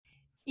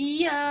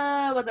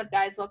Yeah, what's up,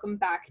 guys? Welcome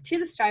back to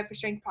the Strive for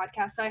Strength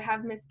podcast. So I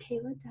have Miss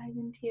Kayla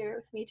Diamond here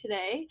with me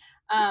today.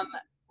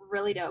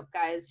 Really dope,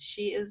 guys.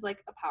 She is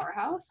like a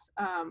powerhouse.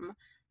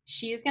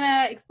 She's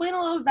gonna explain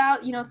a little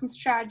about some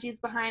strategies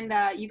behind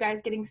you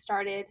guys getting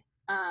started.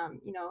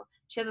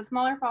 She has a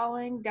smaller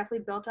following,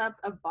 definitely built up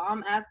a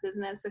bomb ass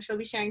business. So she'll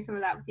be sharing some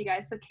of that with you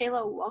guys. So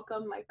Kayla,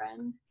 welcome, my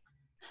friend.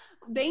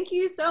 Thank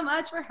you so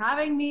much for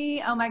having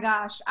me. Oh my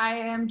gosh, I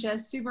am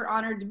just super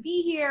honored to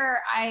be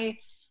here.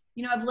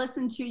 I've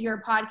listened to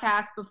your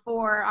podcast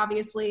before,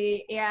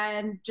 obviously,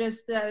 and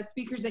just the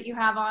speakers that you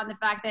have on, the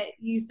fact that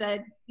you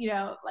said,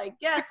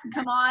 yes,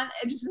 come on.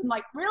 It just is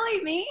like,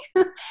 really, me?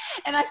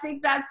 And I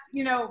think that's,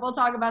 we'll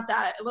talk about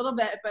that a little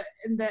bit, but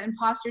the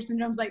imposter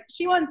syndrome is like,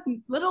 she wants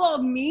little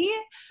old me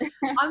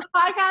on the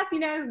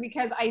podcast,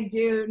 because I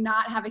do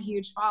not have a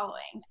huge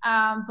following.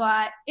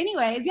 But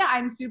anyways, yeah,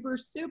 I'm super,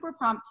 super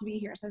pumped to be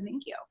here. So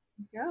thank you.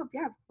 Dope.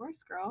 Yeah, of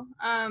course, girl.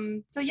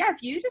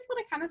 If you just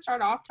want to kind of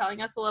start off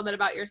telling us a little bit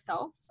about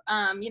yourself,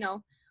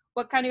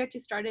 what kind of got you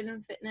started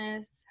in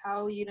fitness,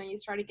 how, you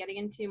started getting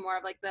into more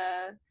of like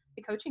the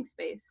coaching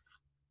space.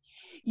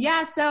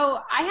 Yeah, so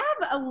I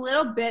have a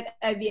little bit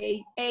of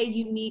a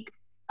unique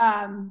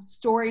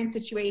story and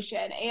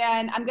situation,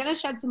 and I'm going to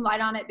shed some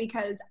light on it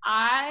because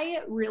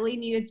I really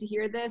needed to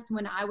hear this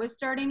when I was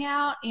starting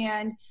out,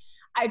 and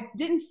I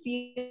didn't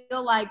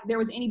feel like there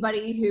was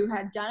anybody who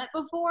had done it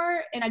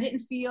before, and I didn't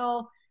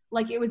feel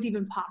like it was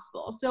even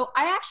possible. So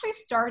I actually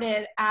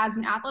started as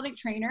an athletic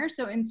trainer,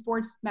 so in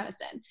sports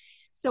medicine.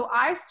 So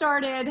I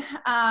started,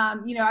 I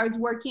was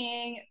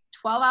working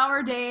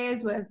 12-hour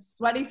days with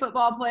sweaty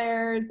football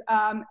players,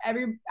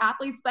 every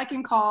athlete's beck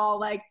and call.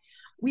 Like,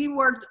 we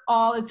worked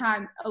all the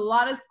time, a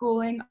lot of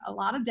schooling, a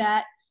lot of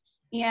debt.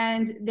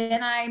 And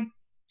then I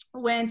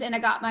went and I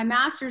got my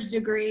master's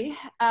degree,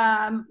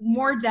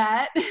 more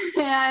debt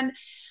and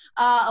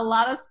a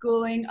lot of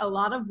schooling, a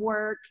lot of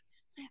work.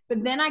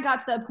 But then I got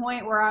to the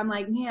point where I'm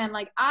like, man,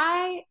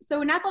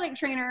 so an athletic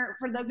trainer,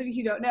 for those of you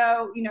who don't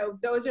know,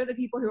 those are the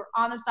people who are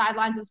on the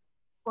sidelines of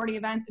sporting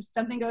events. If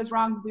something goes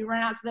wrong, we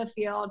run out to the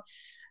field,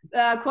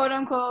 quote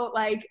unquote,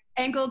 like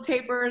ankle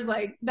tapers,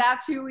 like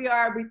that's who we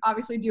are. We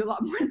obviously do a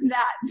lot more than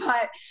that,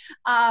 but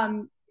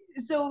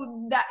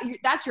so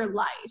that's your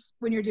life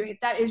when you're doing it.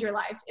 That is your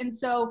life. And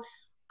so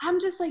I'm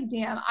just like,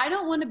 damn, I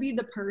don't want to be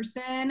the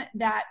person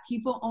that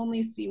people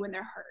only see when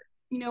they're hurt.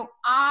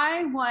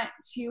 I want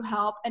to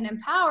help and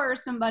empower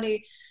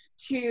somebody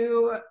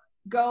to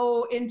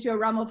go into a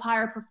realm of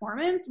higher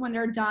performance when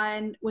they're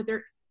done with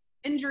their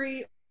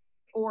injury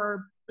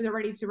or they're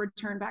ready to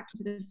return back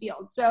to the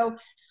field. So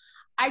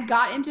I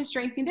got into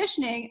strength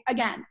conditioning,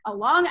 again, a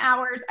long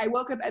hours. I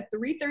woke up at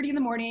 3:30 in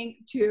the morning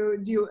to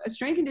do a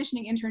strength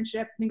conditioning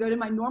internship and go to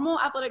my normal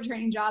athletic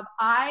training job.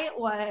 I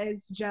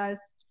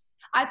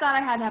thought I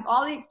had to have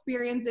all the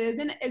experiences,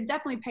 and it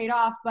definitely paid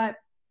off, but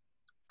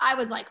I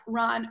was like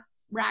run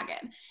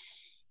ragged.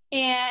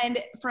 And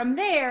from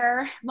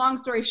there, long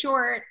story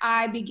short,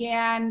 I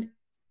began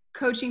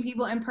coaching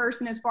people in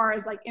person as far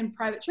as like in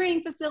private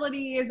training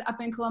facilities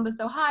up in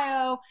Columbus,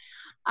 Ohio.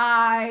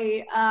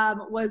 I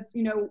was,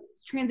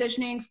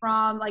 transitioning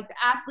from like the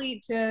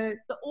athlete to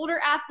the older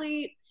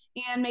athlete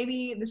and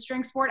maybe the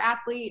strength sport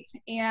athlete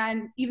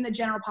and even the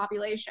general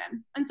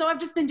population. And so I've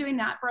just been doing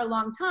that for a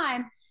long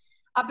time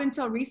up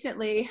until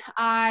recently.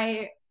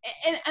 I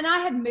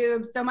had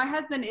moved. So my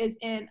husband is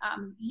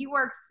he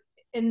works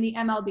in the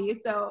MLB,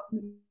 so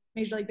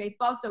Major League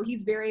Baseball. So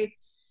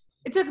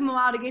it took him a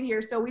while to get here.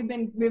 So we've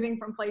been moving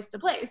from place to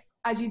place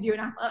as you do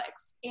in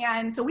athletics.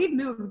 And so we've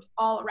moved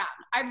all around.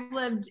 I've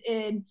lived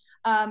in,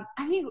 I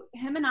think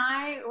him and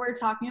I were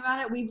talking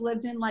about it. We've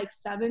lived in like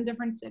 7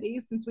 different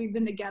cities since we've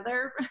been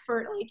together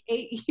for like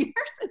 8 years.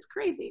 It's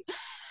crazy.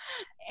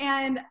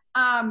 And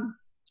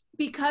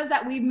because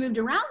that we've moved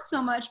around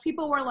so much,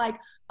 people were like,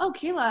 oh,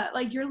 Kayla,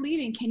 like you're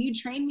leaving. Can you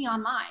train me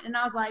online? And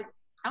I was like,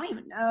 I don't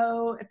even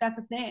know if that's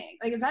a thing.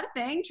 Like, is that a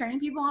thing? Training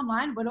people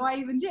online? What do I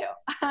even do?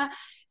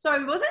 So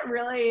I wasn't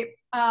really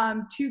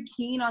too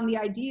keen on the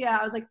idea.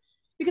 I was like,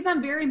 because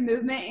I'm very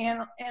movement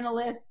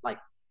analyst, like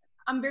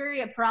I'm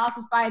very a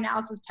paralysis by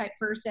analysis type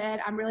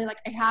person. I'm really like,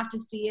 I have to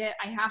see it.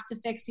 I have to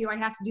fix you. I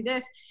have to do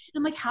this. And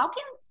I'm like, how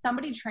can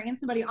somebody train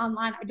somebody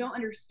online? I don't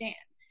understand.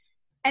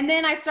 And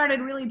then I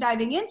started really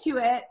diving into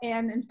it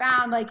and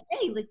found like,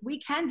 hey, like we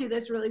can do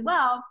this really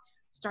well.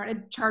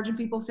 Started charging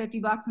people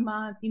 $50 a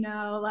month,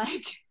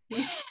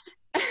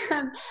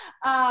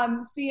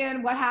 and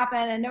seeing what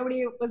happened, and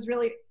nobody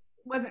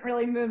wasn't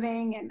really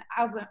moving. And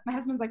my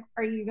husband's like,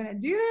 are you going to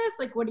do this?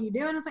 Like, what are you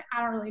doing? I was like,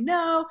 I don't really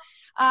know.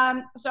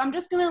 So I'm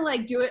just going to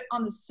like do it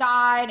on the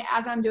side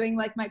as I'm doing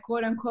like my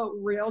quote unquote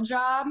real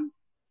job,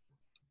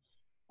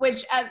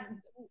 which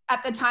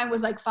at the time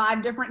was like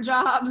 5 different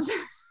jobs.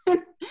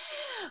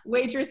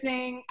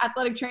 Waitressing,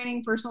 athletic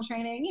training, personal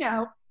training,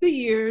 the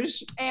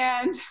huge.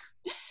 And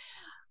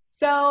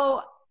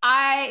so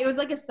it was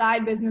like a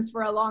side business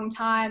for a long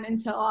time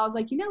until I was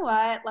like, you know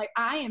what? Like,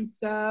 I am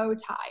so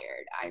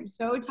tired. I'm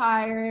so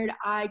tired.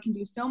 I can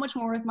do so much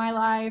more with my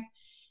life.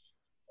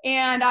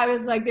 And I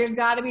was like, there's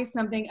got to be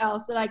something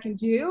else that I can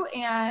do.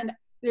 And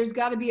there's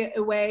got to be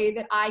a way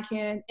that I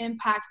can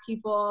impact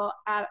people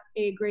at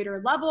a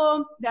greater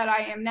level that I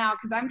am now.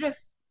 Cause I'm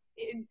just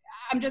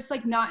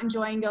like not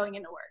enjoying going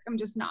into work. I'm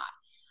just not.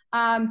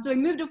 So I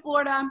moved to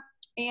Florida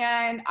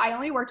and I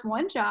only worked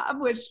one job,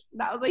 which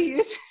that was a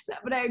huge step,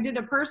 but I did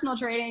a personal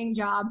training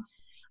job,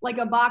 like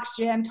a box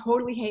gym,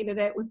 totally hated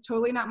it. Was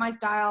totally not my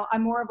style.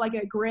 I'm more of like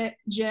a grit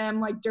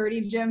gym, like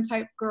dirty gym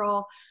type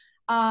girl.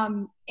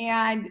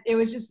 And it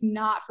was just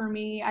not for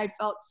me. I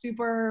felt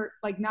super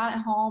like not at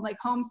home, like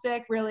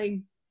homesick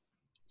really.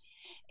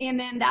 And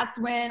then that's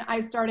when I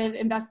started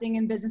investing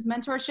in business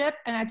mentorship.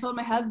 And I told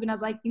my husband, I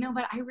was like, you know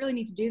what, I really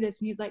need to do this.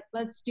 And he's like,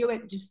 let's do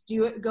it. Just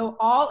do it. Go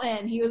all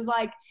in. He was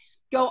like,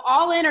 go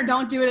all in or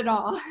don't do it at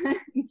all.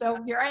 And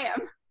so here I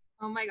am.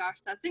 Oh my gosh,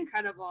 that's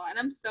incredible. And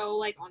I'm so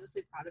like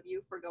honestly proud of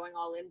you for going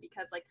all in,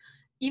 because like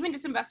even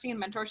just investing in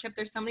mentorship,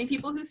 there's so many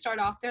people who start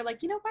off, they're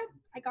like, you know what,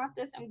 I got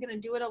this. I'm going to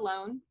do it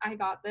alone. I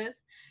got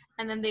this.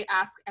 And then they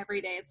ask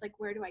every day, it's like,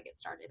 where do I get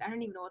started? I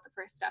don't even know what the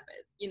first step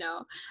is, you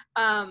know?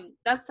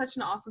 That's such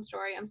an awesome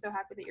story. I'm so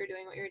happy that you're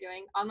doing what you're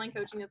doing. Online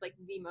coaching is like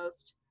the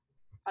most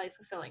probably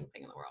fulfilling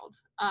thing in the world.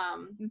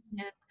 And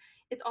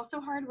it's also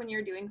hard when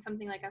you're doing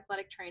something like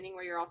athletic training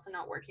where you're also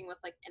not working with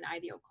like an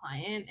ideal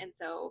client. And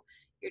so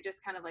you're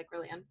just kind of like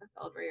really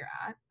unfulfilled where you're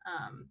at.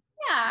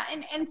 Yeah.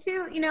 And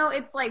two, you know,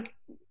 it's like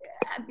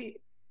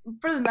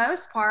for the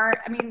most part,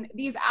 I mean,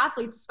 these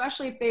athletes,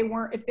 especially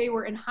if they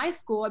were in high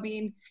school, I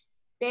mean,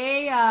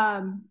 they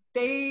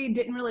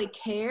didn't really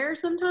care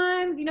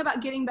sometimes, you know,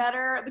 about getting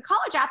better. The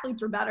college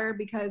athletes were better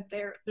because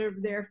they're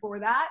there for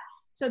that.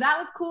 So that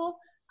was cool.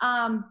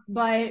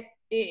 But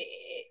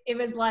it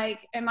was like,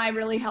 am I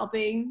really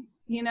helping,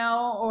 you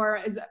know, or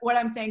is what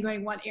I'm saying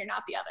going one ear,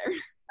 not the other?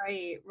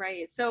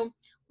 Right. So,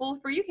 well,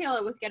 for you,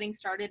 Kayla, with getting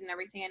started and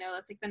everything, I know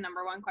that's like the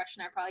number one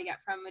question I probably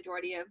get from a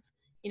majority of,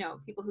 you know,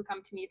 people who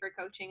come to me for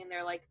coaching, and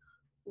they're like,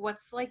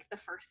 what's like the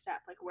first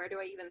step? Like, where do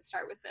I even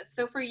start with this?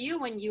 So for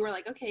you, when you were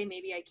like, okay,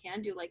 maybe I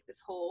can do like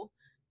this whole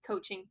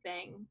coaching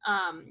thing,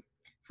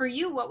 for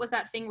you, what was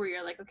that thing where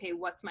you're like, okay,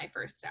 what's my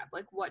first step?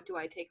 Like, what do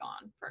I take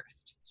on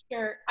first?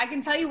 Sure. I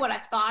can tell you what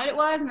I thought it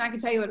was, and I can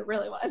tell you what it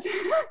really was.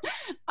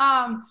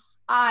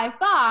 I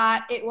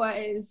thought it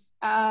was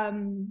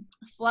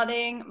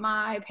flooding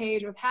my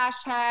page with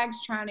hashtags,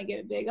 trying to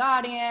get a big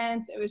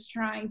audience. It was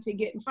trying to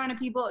get in front of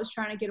people. It was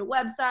trying to get a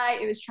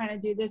website. It was trying to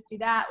do this, do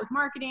that with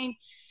marketing.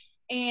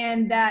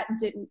 And that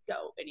didn't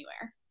go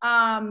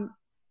anywhere.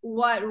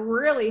 What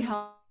really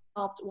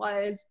helped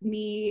was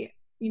me,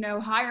 you know,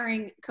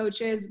 hiring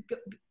coaches,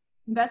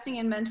 investing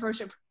in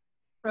mentorship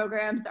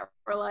programs that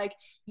were like,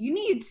 you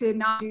need to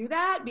not do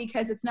that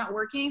because it's not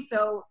working.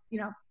 So,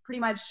 you know, pretty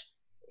much.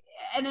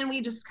 And then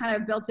we just kind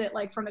of built it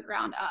like from the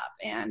ground up.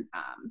 And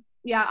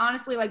yeah,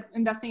 honestly, like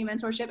investing in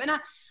mentorship. And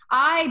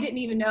I didn't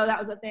even know that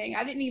was a thing.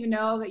 I didn't even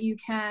know that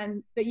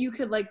you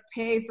could like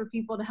pay for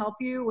people to help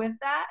you with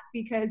that,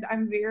 because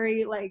I'm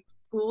very like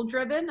school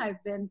driven.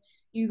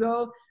 You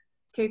go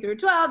K through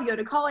 12, you go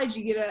to college,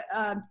 you get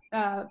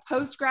a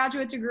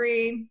postgraduate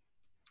degree,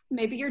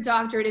 maybe your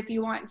doctorate if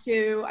you want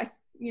to.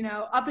 You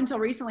know, up until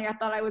recently, I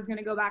thought I was going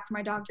to go back for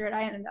my doctorate.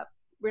 I ended up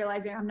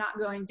realizing I'm not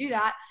going to do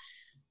that.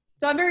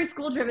 So I'm very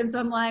school driven. So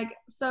I'm like,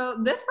 so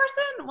this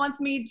person wants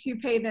me to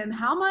pay them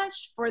how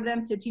much for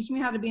them to teach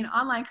me how to be an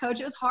online coach?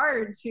 It was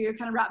hard to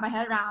kind of wrap my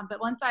head around. But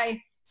once I,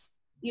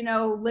 you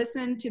know,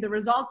 listened to the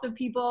results of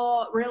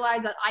people,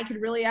 realized that I could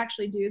really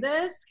actually do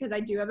this, because I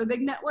do have a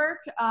big network,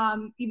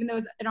 even though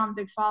I don't have a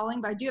big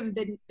following, but I do have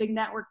a big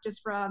network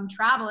just from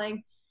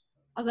traveling.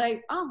 I was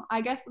like, oh,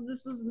 I guess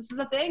this is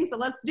a thing. So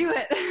let's do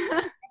it.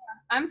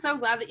 I'm so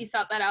glad that you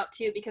sought that out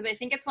too, because I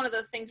think it's one of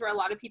those things where a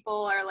lot of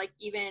people are like,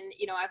 even,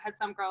 you know, I've had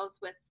some girls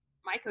with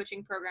my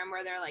coaching program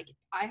where they're like,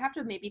 I have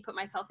to maybe put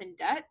myself in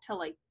debt to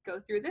like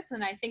go through this.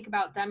 And I think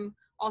about them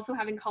also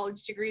having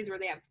college degrees where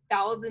they have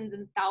thousands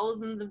and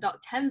thousands of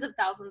tens of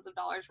thousands of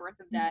dollars worth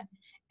of debt.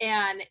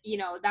 And, you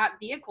know, that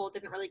vehicle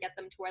didn't really get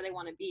them to where they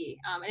want to be.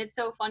 And it's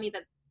so funny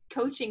that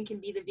coaching can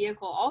be the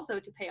vehicle also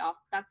to pay off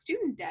that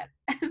student debt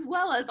as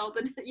well as all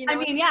the, you know. I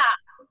mean, yeah.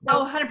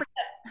 Oh, 100%.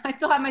 I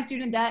still have my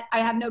student debt. I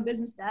have no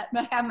business debt,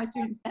 but I have my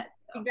student debt.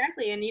 So.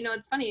 Exactly. And, you know,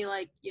 it's funny,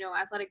 like, you know,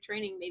 athletic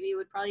training, maybe it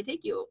would probably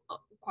take you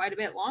quite a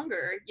bit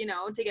longer, you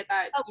know, to get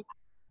that. Oh.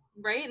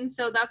 Right. And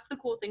so that's the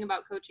cool thing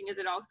about coaching, is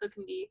it also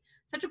can be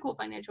such a cool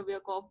financial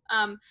vehicle.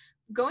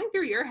 Going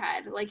through your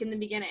head, like in the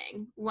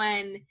beginning,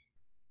 when,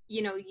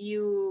 you know,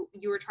 you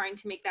were trying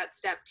to make that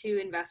step to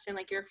invest in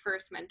like your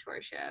first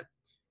mentorship,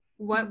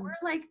 what were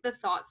like the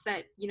thoughts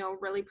that, you know,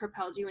 really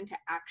propelled you into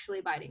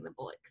actually biting the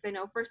bullet? Because I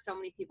know for so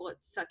many people,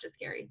 it's such a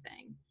scary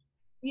thing.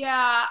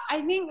 Yeah,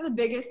 I think the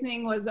biggest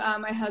thing was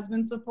my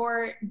husband's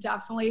support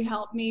definitely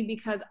helped me,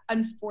 because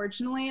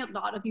unfortunately, a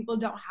lot of people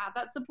don't have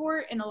that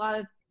support. And a lot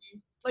of,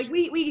 like,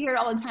 we hear it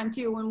all the time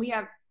too, when we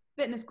have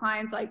fitness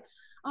clients, like,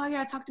 oh, I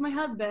gotta talk to my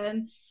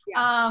husband.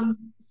 Yeah.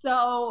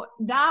 So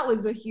that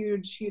was a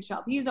huge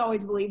help. He's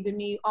always believed in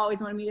me,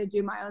 always wanted me to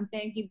do my own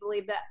thing. He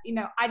believed that, you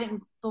know, I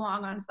didn't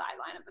belong on a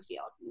sideline of the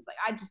field. He's like,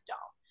 I just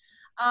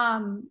don't.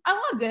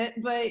 I loved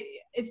it, but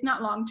it's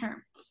not long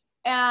term.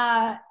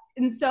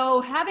 And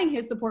so having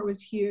his support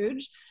was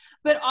huge,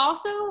 but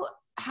also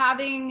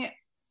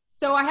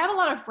so I have a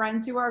lot of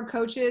friends who are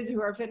coaches,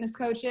 who are fitness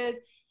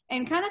coaches,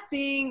 and kind of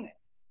seeing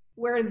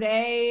where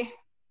they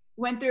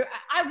went through.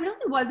 I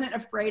really wasn't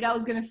afraid I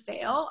was going to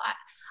fail.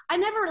 I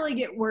never really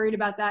get worried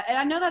about that. And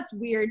I know that's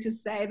weird to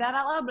say that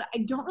out loud, but I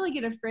don't really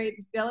get afraid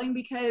of failing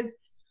because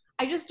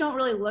I just don't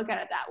really look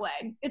at it that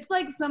way. It's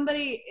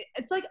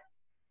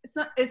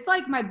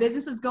like my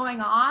business is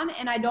going on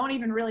and I don't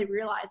even really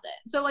realize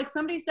it. So like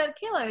somebody said,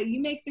 Kayla,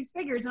 you make 6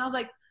 figures. And I was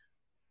like,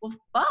 well,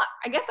 fuck,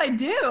 I guess I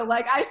do.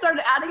 Like I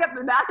started adding up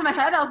the math in my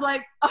head. I was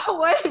like, oh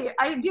wait,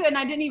 I do. And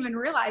I didn't even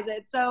realize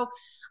it. So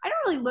I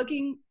don't really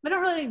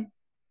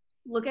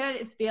look at it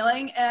as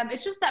failing.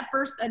 It's just that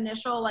first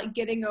initial, like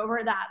getting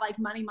over that like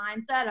money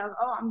mindset of,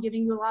 oh, I'm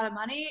giving you a lot of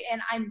money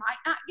and I might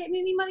not get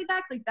any money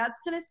back. Like that's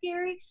kind of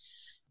scary.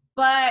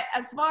 But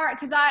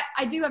because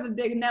I do have a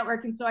big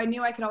network, and so I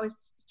knew I could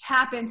always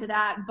tap into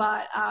that.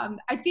 But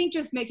I think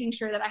just making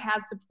sure that I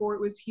had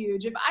support was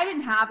huge. If I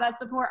didn't have that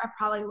support, I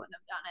probably wouldn't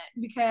have done it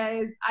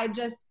because I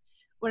just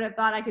would have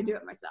thought I could do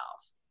it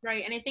myself.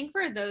 Right. And I think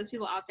for those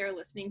people out there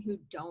listening who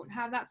don't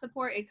have that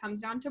support, it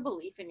comes down to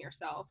belief in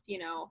yourself.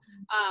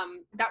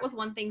 That was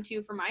one thing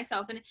too for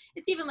myself. And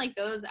it's even like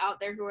those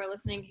out there who are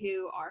listening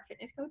who are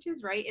fitness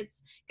coaches, right?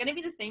 It's going to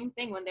be the same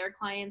thing when their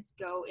clients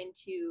go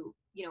into,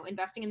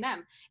 investing in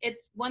them.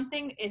 It's one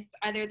thing, it's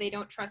either they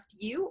don't trust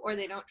you or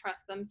they don't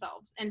trust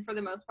themselves. And for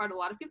the most part, a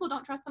lot of people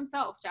don't trust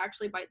themselves to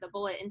actually bite the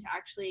bullet and to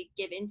actually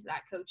give into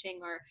that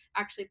coaching or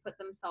actually put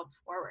themselves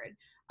forward.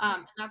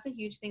 And that's a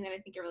huge thing that I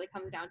think it really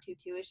comes down to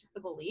too, is just the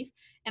belief.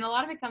 And a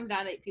lot of it comes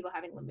down to people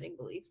having limiting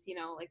beliefs,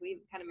 like we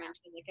kind of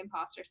mentioned, like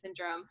imposter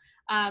syndrome.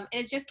 And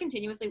it's just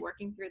continuously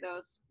working through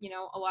those.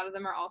 A lot of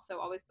them are also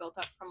always built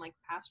up from like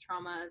past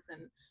traumas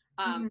and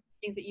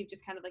things that you've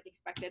just kind of like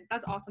expected.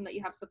 That's awesome that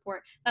you have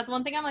support. That's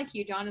one thing I'm like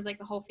huge on, is like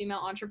the whole female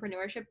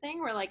entrepreneurship thing,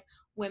 where like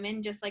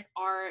women just like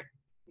are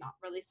not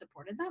really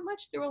supported that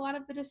much through a lot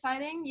of the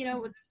deciding,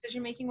 with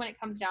decision making when it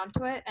comes down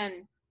to it.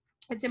 And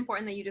it's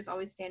important that you just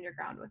always stand your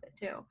ground with it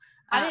too.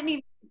 I didn't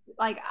even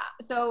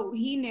so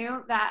he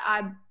knew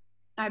that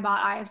I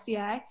bought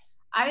IFCA.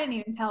 I didn't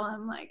even tell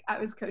him like I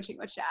was coaching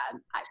with Chad.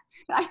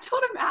 I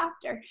told him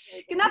after.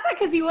 Not that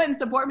because he wouldn't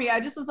support me. I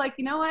just was like,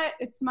 you know what?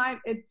 It's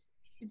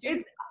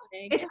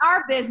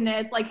our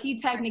business. Like he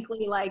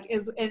technically like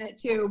is in it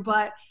too,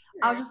 but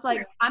I was just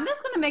like, I'm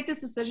just gonna make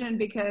this decision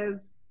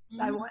because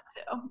I want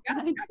to.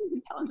 Yeah. I didn't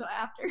tell until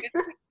after.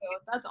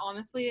 That's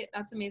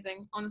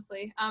amazing,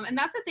 honestly. And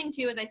that's the thing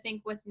too, is I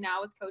think with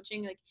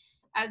coaching, like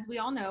as we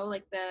all know,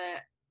 like the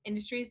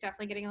industry is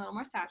definitely getting a little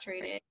more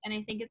saturated. And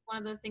I think it's one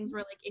of those things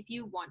where like if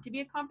you want to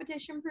be a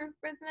competition proof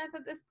business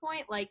at this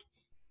point, like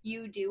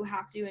you do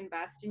have to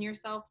invest in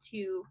yourself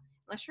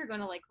unless you're going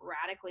to like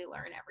radically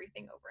learn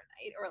everything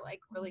overnight or like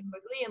really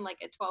quickly in like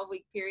a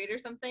 12-week period or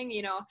something,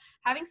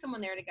 having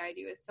someone there to guide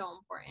you is so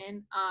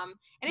important. And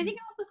I think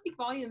it also speaks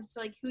volumes to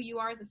like who you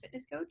are as a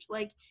fitness coach.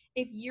 Like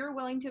if you're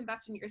willing to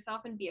invest in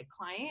yourself and be a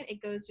client,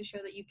 it goes to show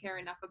that you care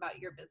enough about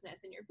your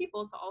business and your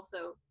people to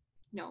also,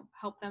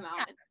 help them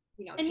out.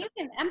 Yeah. And you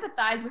can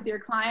empathize with your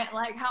client,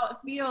 like how it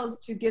feels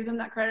to give them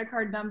that credit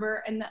card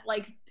number and that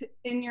like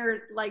in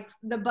your, like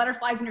the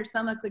butterflies in your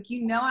stomach, like,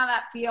 how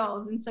that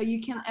feels. And so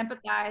you can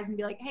empathize and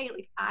be like, hey,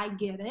 like, I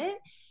get it,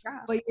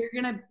 but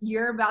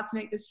you're about to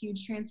make this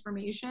huge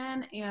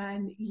transformation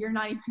and you're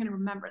not even going to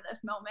remember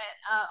this moment.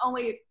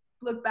 Only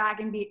look back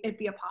and it'd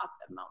be a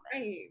positive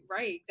moment.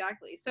 Right.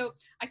 Exactly. So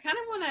I kind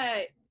of want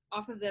to,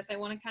 off of this, I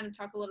want to kind of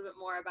talk a little bit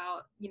more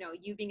about,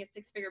 you being a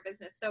 6-figure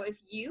business. So if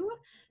you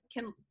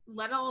can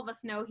let all of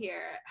us know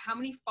here how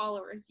many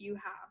followers you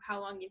have, how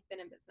long you've been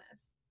in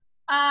business.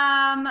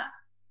 I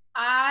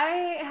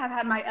have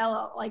had my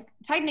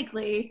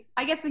technically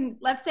I've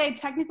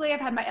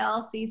had my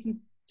LLC since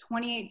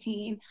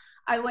 2018.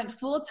 I went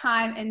full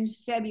time in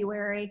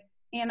February,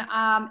 and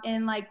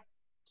in like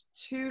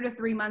 2 to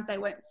 3 months I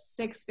went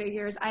 6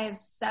 figures. I have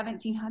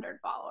 1,700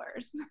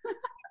 followers.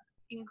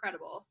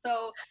 Incredible.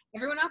 So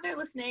everyone out there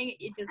listening,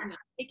 it does not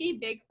take a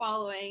big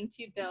following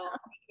to build a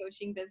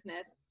coaching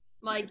business.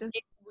 Like it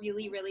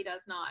really, really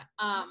does not.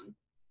 I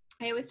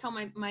always tell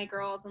my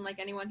girls and like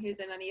anyone who's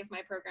in any of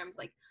my programs,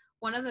 like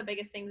one of the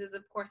biggest things is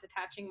of course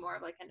attaching more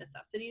of like a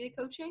necessity to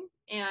coaching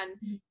and,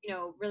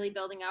 really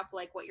building up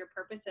like what your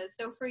purpose is.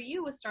 So for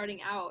you with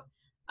starting out,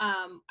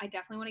 I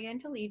definitely want to get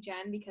into lead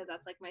gen because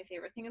that's like my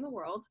favorite thing in the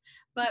world.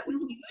 But with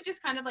you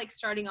just kind of like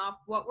starting off,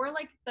 what were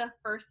like the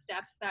first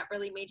steps that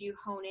really made you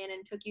hone in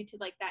and took you to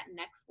like that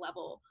next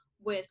level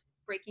with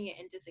breaking it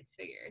into 6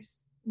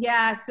 figures?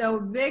 Yeah, so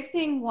big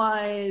thing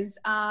was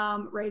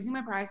raising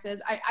my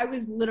prices. I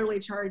was literally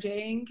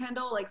charging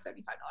Kendall like $75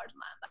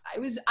 a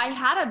month. I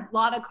had a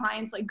lot of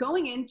clients, like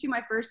going into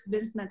my first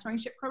business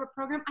mentorship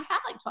program, I had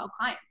like 12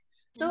 clients.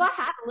 So I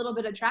had a little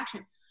bit of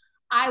traction.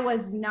 I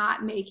was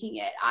not making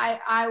it.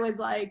 I was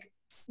like,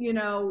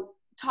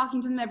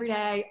 talking to them every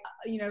day,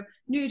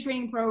 new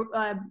training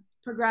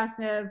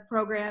progressive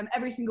program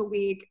every single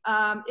week.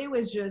 It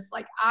was just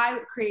like I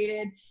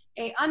created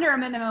under a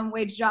minimum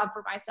wage job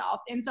for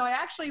myself. And so I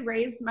actually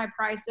raised my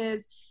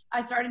prices.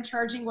 I started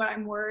charging what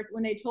I'm worth.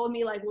 When they told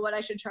me like what I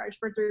should charge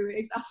for 3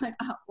 weeks, I was like,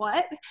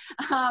 what?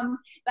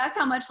 That's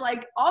how much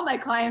like all my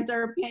clients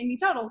are paying me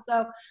total.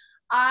 So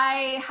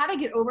I had to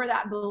get over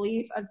that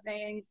belief of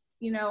saying,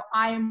 you know,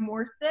 I am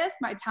worth this.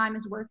 My time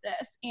is worth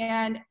this.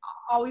 And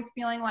always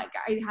feeling like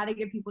I had to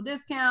give people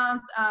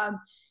discounts.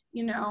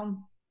 You know,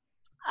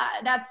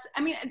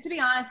 I mean, to be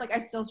honest, like I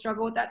still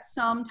struggle with that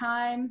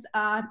sometimes.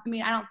 I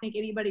mean, I don't think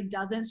anybody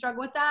doesn't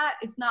struggle with that.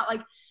 It's not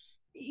like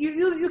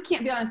you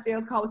can't be on a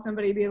sales call with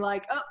somebody and be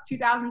like, oh,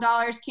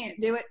 $2,000, can't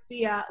do it.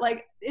 See ya.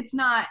 Like, it's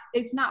not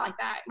like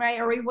that. Right.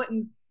 Or we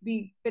wouldn't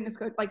be fitness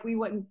coach. Like we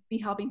wouldn't be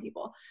helping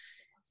people.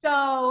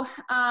 So,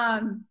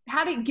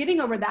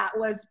 getting over that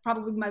was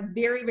probably my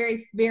very,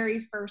 very, very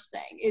first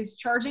thing is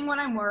charging what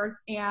I'm worth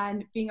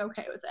and being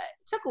okay with it.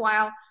 It took a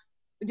while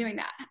doing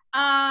that.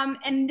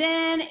 And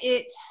then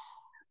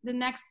the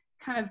next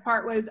kind of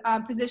part was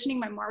positioning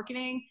my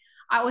marketing.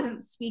 I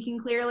wasn't speaking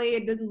clearly.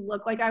 It didn't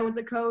look like I was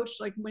a coach.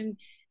 Like when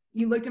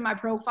you looked at my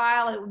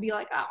profile, it would be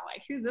like, oh,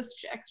 like who's this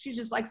chick? She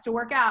just likes to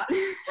work out.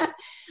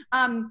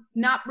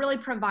 Not really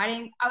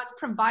providing. I was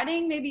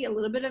providing maybe a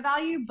little bit of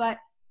value, but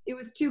it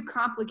was too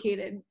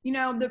complicated. You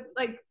know,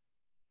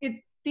 it's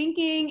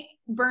thinking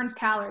burns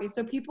calories.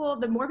 So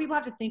the more people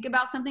have to think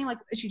about something, like,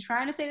 is she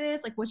trying to say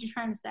this? Like, what's she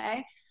trying to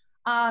say?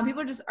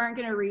 People just aren't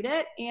going to read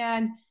it.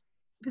 And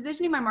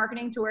positioning my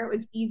marketing to where it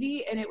was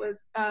easy and it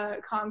was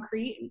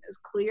concrete and it was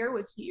clear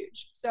was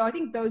huge. So I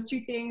think those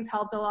 2 things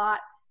helped a lot.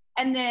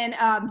 And then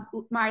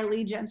my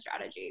lead gen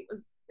strategy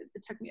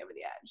it took me over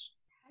the edge.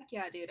 Heck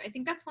yeah, dude. I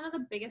think that's one of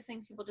the biggest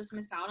things people just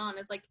miss out on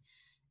is like,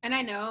 and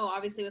I know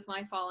obviously with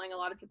my following, a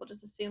lot of people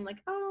just assume like,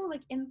 oh,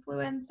 like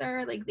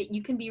influencer, like that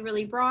you can be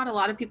really broad. A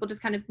lot of people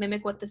just kind of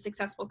mimic what the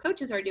successful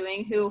coaches are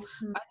doing, who,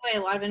 by the way,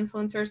 a lot of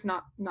influencers,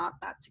 not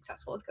that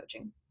successful with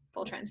coaching,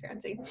 full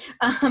transparency.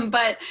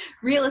 But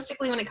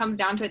realistically, when it comes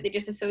down to it, they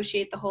just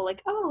associate the whole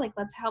like, oh, like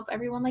let's help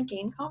everyone like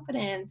gain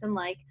confidence and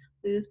like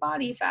lose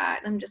body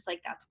fat. And I'm just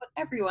like, that's what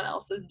everyone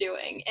else is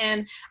doing.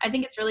 And I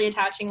think it's really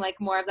attaching like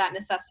more of that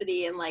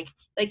necessity. And like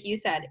you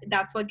said,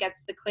 that's what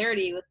gets the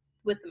clarity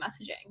with the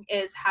messaging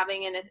is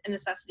having a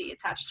necessity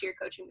attached to your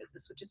coaching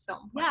business, which is so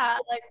important. Yeah,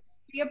 like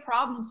be a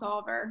problem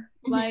solver.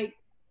 Mm-hmm. Like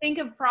think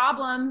of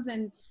problems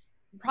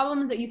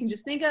that you can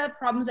just think of,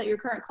 problems that your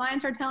current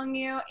clients are telling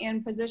you,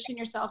 and position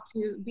yourself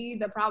to be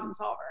the problem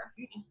solver.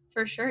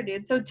 For sure,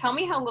 dude. So tell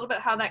me how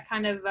that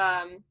kind of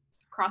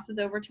crosses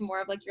over to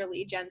more of like your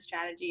lead gen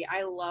strategy.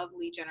 I love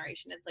lead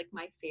generation. It's like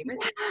my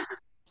favorite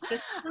thing.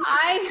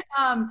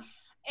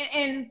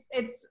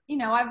 It's you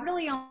know, I've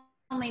really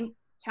only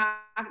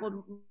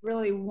tackled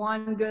really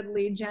one good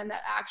lead gen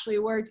that actually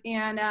worked.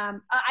 And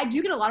I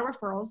do get a lot of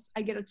referrals.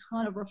 I get a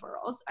ton of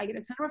referrals.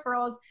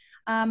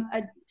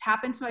 I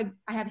tap into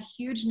I have a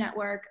huge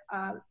network.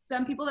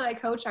 Some people that I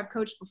coach, I've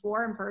coached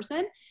before in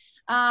person.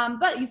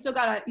 But you still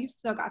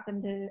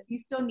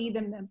need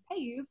them to pay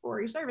you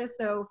for your service.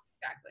 So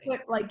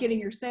exactly, like getting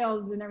your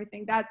sales and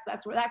everything,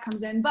 that's where that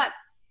comes in. But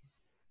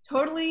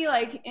totally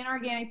like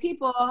inorganic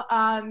people,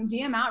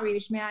 DM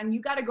outreach, man,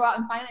 you got to go out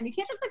and find them. You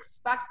can't just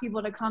expect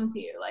people to come to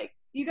you. Like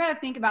you got to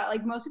think about it.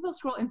 Like most people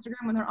scroll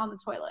Instagram when they're on the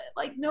toilet.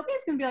 Like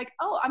nobody's going to be like,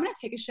 oh, I'm going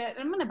to take a shit and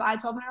I'm going to buy a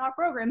 $1,200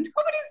 program.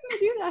 Nobody's going to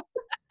do that.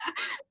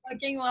 I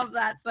fucking love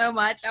that so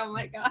much. Oh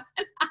my God.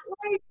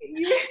 Like,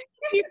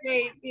 you're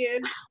great,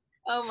 dude.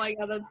 Oh my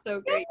God, that's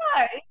so great.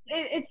 Yeah,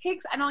 it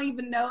takes, I don't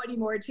even know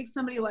anymore. It takes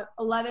somebody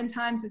 11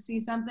 times to see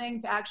something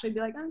to actually be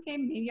like, okay,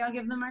 maybe I'll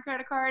give them my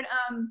credit card.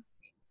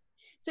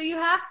 So you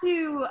have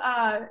to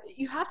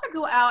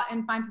go out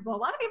and find people. A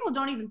lot of people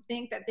don't even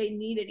think that they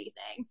need anything.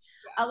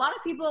 Yeah. A lot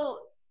of people,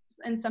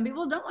 and some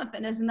people don't want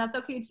fitness, and that's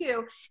okay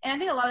too. And I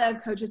think a lot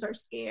of coaches are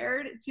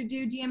scared to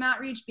do DM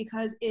outreach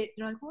because they're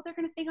like, well, they're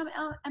going to think I'm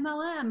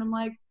MLM. I'm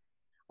like,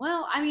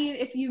 well, I mean,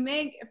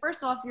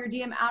 first off, your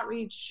DM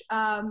outreach,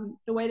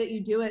 the way that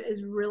you do it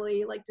is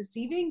really like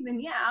deceiving, then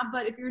yeah.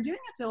 But if you're doing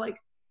it to like,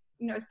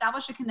 you know,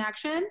 establish a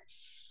connection,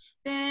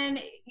 then,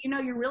 you know,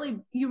 you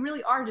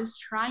really are just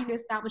trying to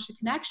establish a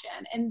connection,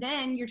 and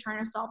then you're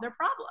trying to solve their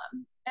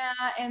problem.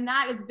 And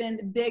that has been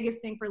the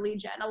biggest thing for lead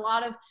gen. A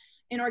lot of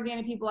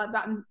inorganic people I've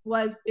gotten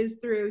is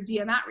through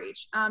DM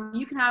outreach.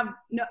 You can have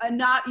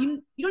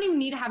you don't even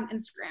need to have an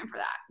Instagram for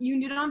that. You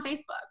can do it on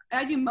Facebook.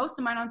 I do most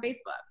of mine on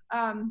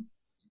Facebook.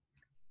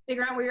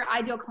 Figure out where your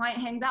ideal client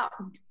hangs out.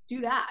 Do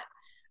that.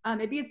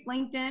 Maybe it's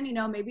LinkedIn, you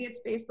know, maybe it's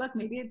Facebook,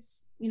 maybe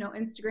it's, you know,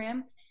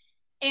 Instagram.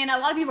 And a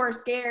lot of people are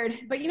scared,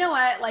 but you know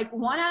what? Like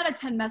 1 out of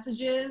 10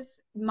 messages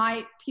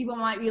people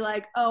might be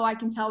like, oh, I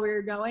can tell where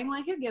you're going.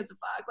 Like, who gives a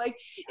fuck? Like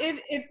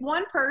if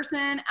one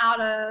person out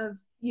of,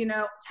 you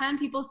know, 10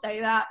 people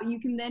say that, but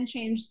you can then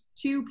change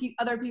 2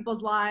 other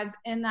people's lives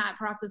in that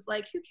process.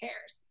 Like, who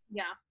cares?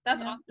 Yeah,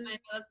 that's awesome. I know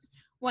that's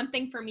one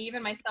thing for me,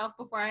 even myself,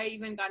 before I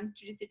even got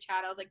introduced to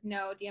chat, I was like,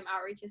 no, DM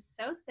outreach is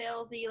so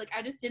salesy. Like,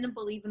 I just didn't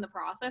believe in the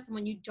process. And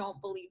when you don't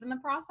believe in the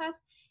process,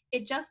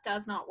 it just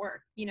does not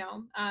work. You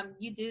know,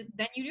 you do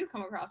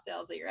come across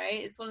salesy,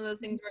 right? It's one of those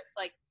things where it's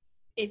like,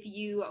 if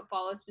you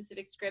follow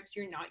specific scripts,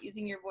 you're not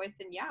using your voice,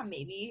 then yeah,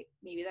 maybe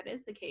that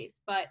is the case.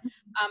 But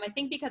I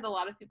think because a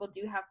lot of people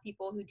do have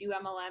people who do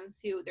MLMs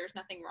who there's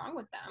nothing wrong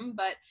with them,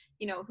 but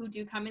you know, who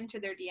do come into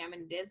their DM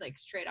and it is like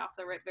straight off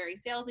the rip, very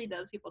salesy.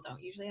 Those people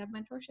don't usually have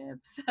mentorship.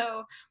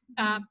 So,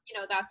 you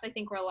know, that's, I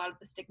think, where a lot of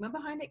the stigma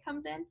behind it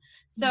comes in.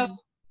 So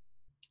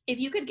if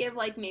you could give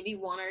like maybe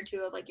one or two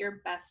of like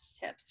your best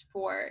tips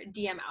for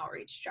DM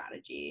outreach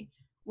strategy,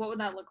 what would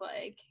that look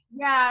like?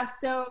 Yeah,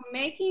 so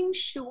making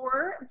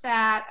sure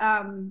that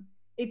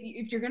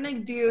if you're gonna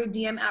do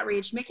DM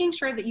outreach, making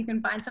sure that you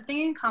can find something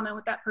in common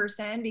with that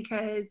person,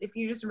 because if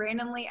you're just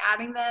randomly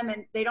adding them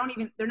and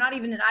they're not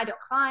even an ideal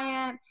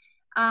client,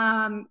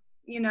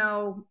 you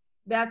know,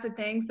 that's a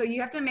thing. So you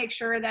have to make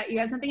sure that you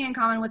have something in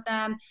common with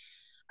them.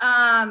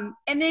 And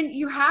then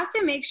you have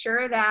to make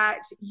sure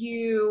that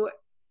you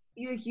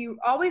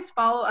always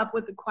follow up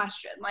with the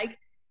question. Like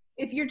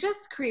if you're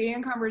just creating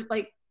a conversation,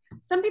 like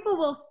some people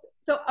will,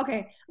 so,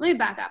 okay, let me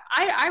back up.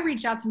 I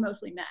reach out to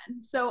mostly men.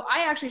 So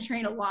I actually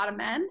train a lot of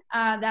men.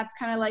 That's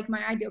kind of like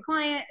my ideal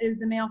client is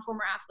the male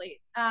former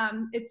athlete.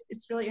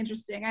 It's really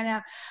interesting. I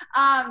know.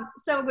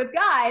 So with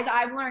guys,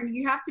 I've learned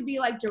you have to be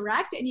like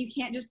direct, and you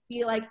can't just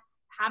be like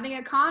having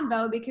a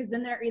convo, because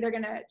then they're either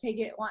going to take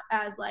it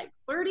as like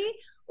flirty,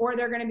 or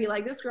they're going to be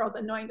like, this girl's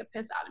annoying the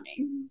piss out of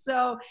me.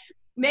 So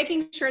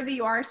making sure that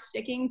you are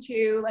sticking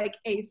to like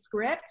a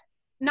script,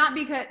 not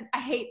because I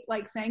hate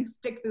like saying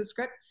stick to the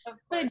script,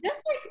 but it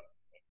just like,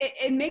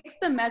 it makes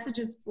the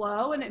messages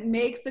flow, and it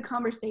makes the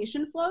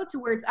conversation flow to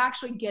where it's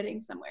actually getting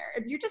somewhere.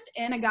 If you're just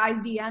in a guy's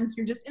DMs,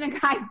 you're just in a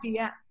guy's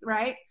DMs,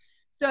 right?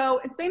 So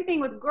same thing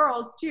with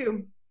girls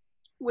too.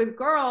 With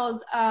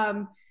girls,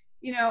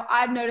 you know,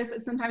 I've noticed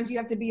that sometimes you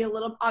have to be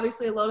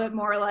obviously a little bit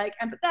more like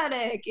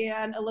empathetic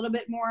and a little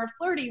bit more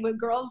flirty. With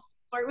girls,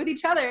 flirt with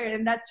each other,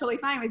 and that's totally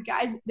fine. With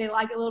guys, they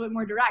like it a little bit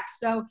more direct.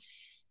 So,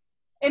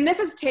 and this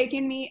has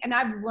taken me, and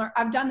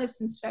I've done this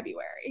since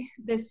February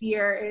this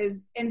year,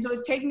 and so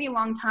it's taken me a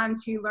long time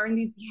to learn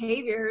these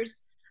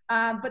behaviors.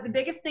 But the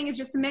biggest thing is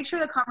just to make sure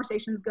the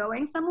conversation's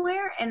going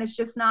somewhere, and it's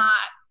just not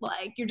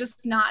like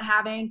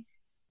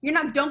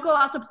don't go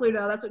out to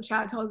Pluto. That's what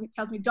Chad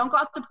tells me. Don't go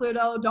out to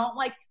Pluto. Don't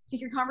like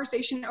take your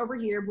conversation over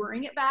here,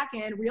 bring it back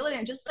in, reel it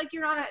in, just like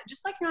you're on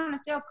a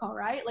sales call,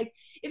 right? Like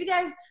if you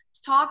guys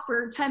talk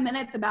for 10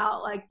 minutes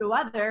about like the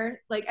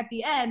weather, like at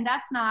the end,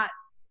 that's not,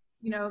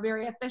 you know,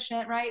 very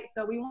efficient, right?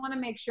 So we want to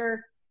make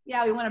sure,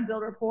 yeah, we want to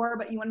build rapport,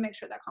 but you want to make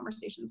sure that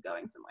conversation's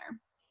going somewhere.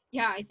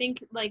 Yeah, I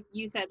think like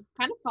you said,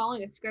 kind of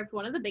following a script,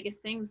 one of the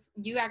biggest things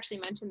you actually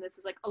mentioned this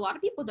is like a lot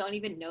of people don't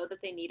even know that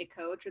they need a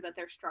coach or that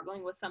they're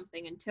struggling with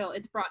something until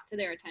it's brought to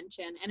their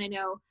attention. And I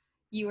know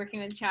you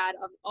working with Chad,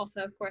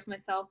 also of course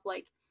myself,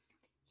 like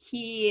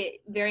he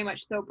very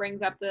much so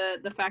brings up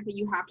the fact that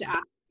you have to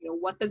ask, you know,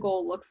 what the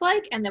goal looks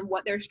like and then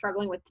what they're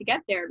struggling with to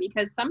get there,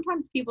 because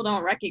sometimes people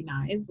don't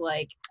recognize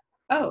like,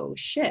 oh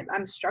shit,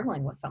 I'm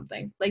struggling with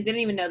something. Like they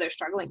didn't even know they're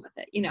struggling with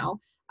it, you know?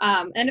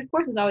 And of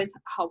course it's always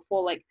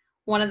helpful. Like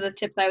one of the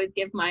tips I always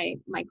give my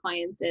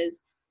clients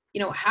is,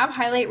 you know, have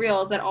highlight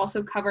reels that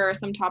also cover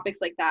some topics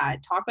like that.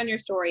 Talk on your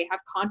story,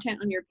 have content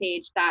on your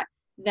page that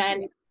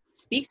then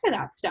speaks to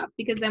that stuff,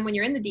 because then when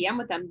you're in the DM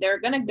with them, they're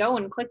going to go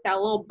and click that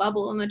little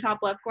bubble in the top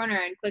left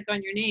corner and click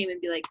on your name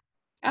and be like,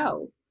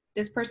 oh,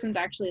 this person's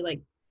actually like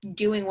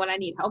doing what I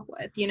need help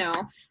with, you know?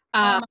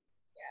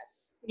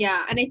 Yes.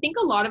 Yeah. And I think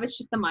a lot of it's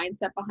just the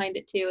mindset behind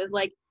it too, is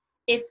like,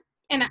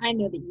 and I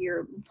know that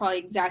you're probably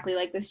exactly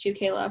like this too,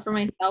 Kayla. For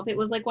myself, it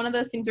was like one of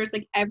those things where it's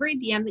like every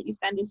DM that you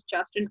send is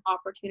just an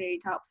opportunity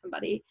to help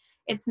somebody.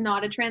 It's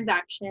not a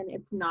transaction.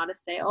 It's not a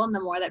sale. And the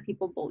more that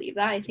people believe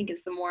that, I think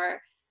is the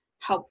more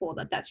helpful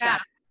that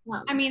strategy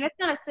comes. I mean, it's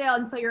not a sale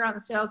until you're on the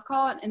sales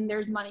call and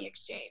there's money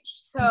exchange.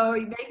 So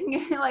they can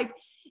get like,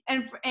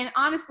 and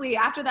honestly,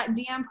 after that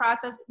DM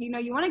process, you know,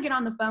 you want to get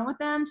on the phone with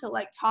them to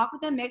like talk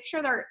with them, make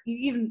sure you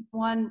even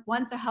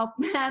want to help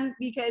them,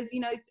 because,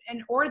 you know,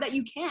 or that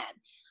you can.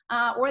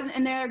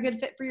 And they're a good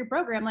fit for your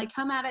program, like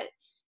come at it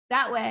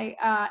that way.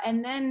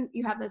 And then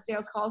you have the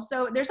sales call.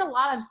 So there's a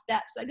lot of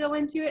steps that go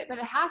into it, but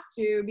it has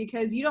to,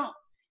 because you don't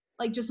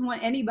like just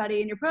want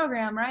anybody in your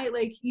program, right?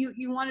 Like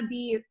you want to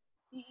be,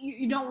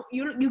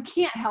 you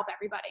can't help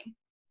everybody.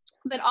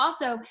 But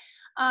also,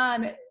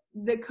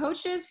 the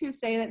coaches who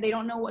say that they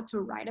don't know what to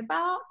write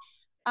about,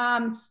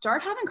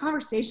 start having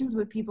conversations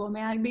with people,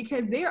 man,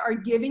 because they are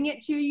giving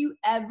it to you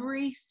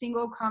every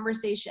single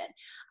conversation.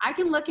 I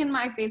can look in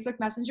my Facebook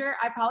Messenger.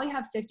 I probably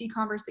have 50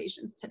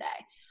 conversations today.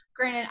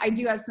 Granted, I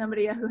do have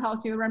somebody who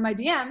helps me run my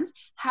DMs.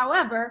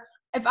 However,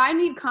 if I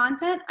need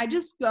content, I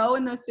just go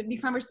in those 50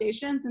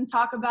 conversations and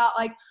talk about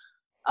like,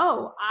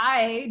 oh,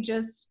 I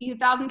just eat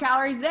 1,000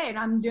 calories a day and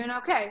I'm doing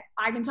okay.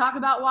 I can talk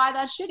about why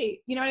that's shitty.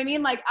 You know what I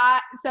mean? Like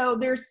so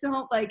there's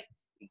so like,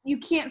 you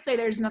can't say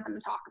there's nothing to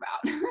talk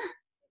about.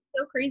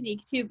 So crazy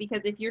too,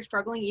 because if you're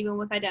struggling even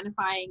with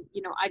identifying,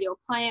 you know, ideal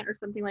client or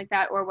something like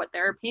that, or what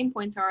their pain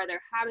points are,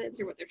 their habits,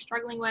 or what they're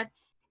struggling with,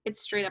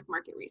 it's straight up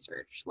market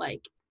research.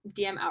 Like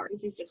DM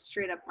outreach is just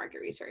straight up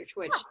market research,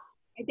 which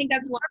I think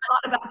that's a lot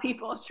about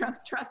people.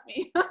 Trust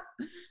me.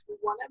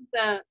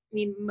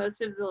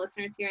 most of the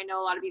listeners here, I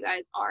know a lot of you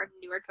guys are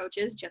newer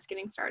coaches just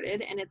getting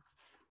started. And it's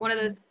one of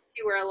those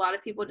too, where a lot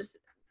of people just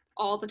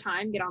all the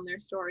time get on their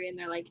story and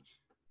they're like,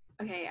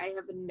 okay, I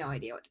have no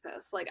idea what to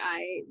post. Like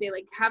they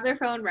like have their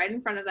phone right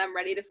in front of them,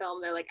 ready to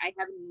film. They're like, I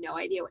have no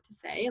idea what to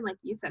say. And like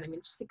you said, I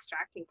mean, just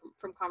extracting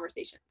from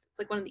conversations. It's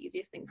like one of the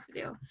easiest things to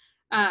do.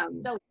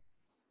 So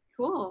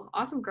cool.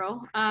 Awesome,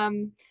 girl.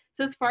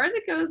 So as far as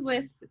it goes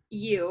with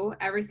you,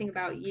 everything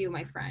about you,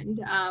 my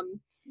friend, I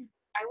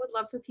would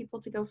love for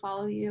people to go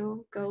follow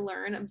you, go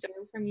learn, observe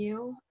from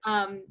you.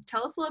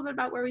 Tell us a little bit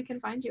about where we can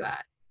find you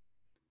at.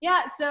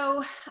 Yeah,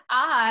 so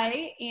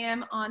I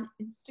am on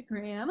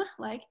Instagram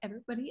like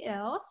everybody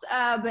else,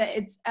 but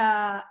it's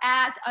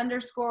at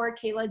 _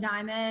 Kayla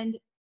Diamond,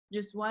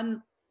 just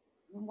one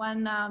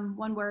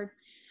word,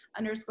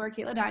 _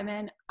 Kayla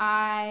Diamond.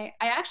 I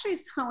actually,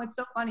 so it's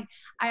so funny.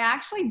 I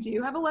actually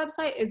do have a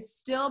website. It's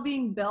still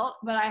being built,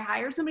 but I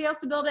hired somebody else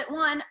to build it.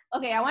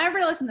 Okay, I want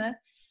everybody to listen to this.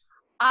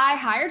 I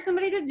hired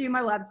somebody to do my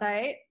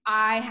website.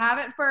 I have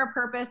it for a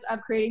purpose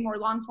of creating more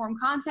long form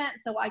content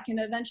so I can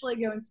eventually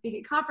go and speak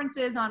at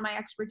conferences on my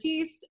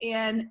expertise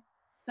and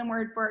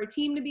somewhere for our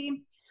team to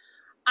be.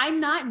 I'm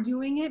not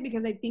doing it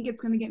because I think it's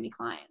going to get me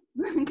clients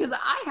because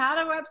I had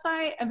a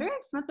website, a very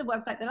expensive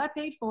website that I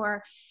paid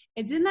for.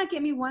 It did not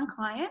get me one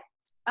client.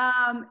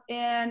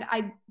 And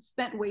I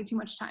spent way too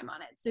much time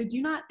on it. So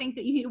do not think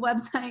that you need a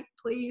website,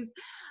 please.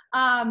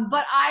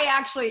 But I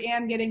actually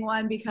am getting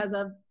one because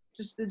of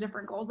just the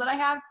different goals that I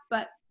have,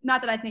 but not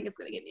that I think it's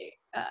going to give me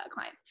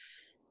clients.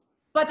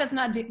 But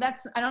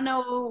I don't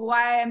know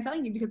why I'm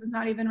telling you because it's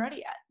not even ready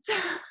yet. You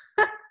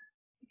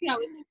can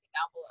always link it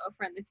down below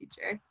for in the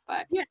future,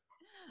 but yeah.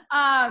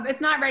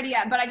 It's not ready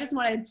yet, but I just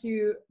wanted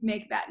to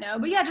make that known.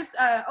 But yeah, just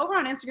over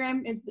on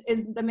Instagram is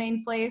the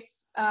main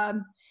place. I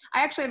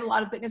actually have a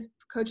lot of fitness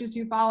coaches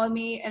who follow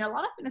me, and a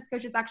lot of fitness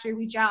coaches actually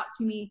reach out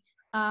to me,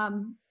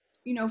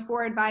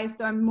 for advice.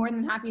 So I'm more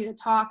than happy to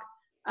talk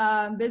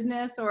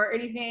business or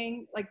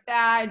anything like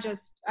that.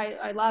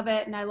 I love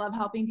it, and I love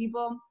helping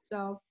people.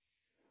 So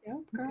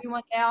maybe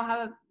one day I'll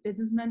have a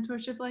business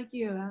mentorship like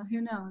you.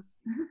 Who knows?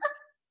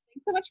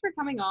 Thanks so much for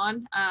coming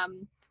on.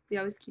 We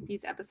always keep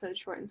these episodes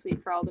short and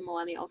sweet for all the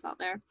millennials out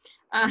there.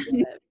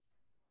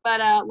 But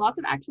lots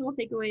of actionable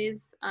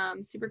takeaways.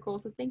 Super cool.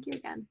 So thank you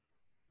again.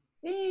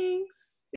 Thanks.